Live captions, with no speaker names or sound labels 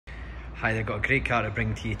Hi, I've got a great car to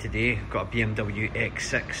bring to you today. I've got a Bmw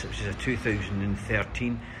X6, which is a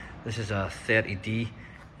 2013. This is a 30D,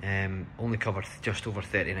 only covered just over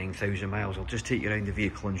 39,000 miles. I'll just take you around the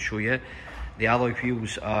vehicle and show you. The alloy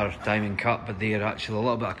wheels are diamond cut, but they are actually a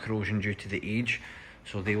little bit of corrosion due to the age,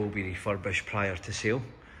 so they will be refurbished prior to sale.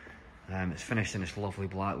 It's finished in this lovely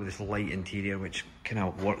black with this light interior, which kind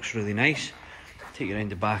of works really nice. Take you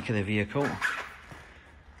around the back of the vehicle.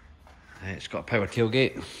 It's got a power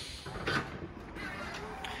tailgate,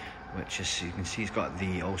 which is, you can see, it's got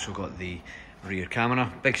also got the rear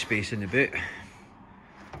camera. Big space in the boot.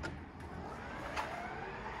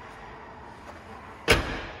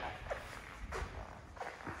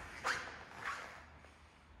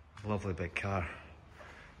 Lovely big car.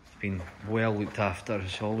 It's been well looked after.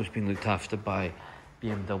 It's always been looked after by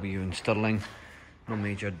BMW and Sterling. No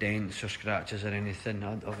major dents or scratches or anything.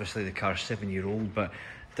 Obviously the car's 7-year-old, but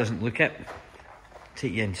it doesn't look it.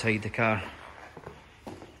 Take you inside the car.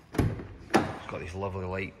 It's got these lovely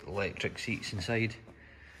light electric seats inside.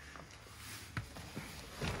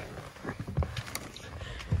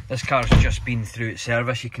 This car's just been through its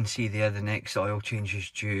service. You can see there the next oil change is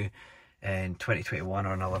due in 2021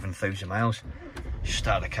 or 11,000 miles.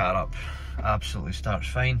 Start the car up, absolutely starts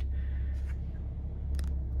fine.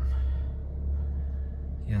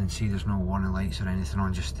 You can see there's no warning lights or anything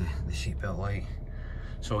on, just the seatbelt light.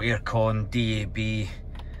 So aircon, DAB,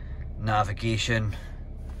 navigation.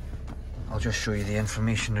 I'll just show you the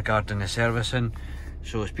information regarding the servicing.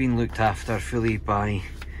 So it's been looked after fully by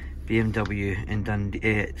BMW in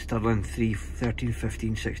Dundee, Sterling 13,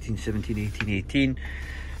 15, 16, 17, 18, 18.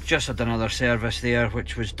 Just had another service there,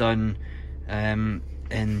 which was done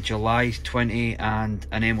in July 20, and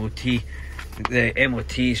an MOT. The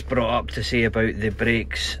MOT is brought up to say about the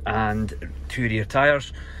brakes and 2 rear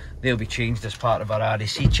tyres. They'll be changed as part of our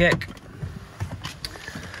RAC check.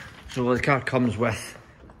 So the car comes with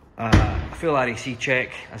a full RAC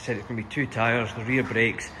check. I said it's going to be 2 tyres, the rear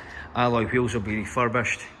brakes, alloy wheels will be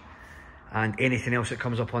refurbished, and anything else that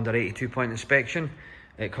comes up under 82-point inspection.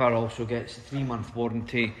 The car also gets a 3-month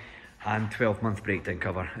warranty and 12-month breakdown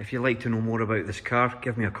cover. If you'd like to know more about this car,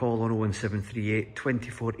 give me a call on 01738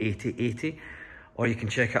 24 80 80, or you can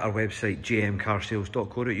check out our website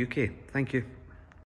jmcarsales.co.uk. Thank you.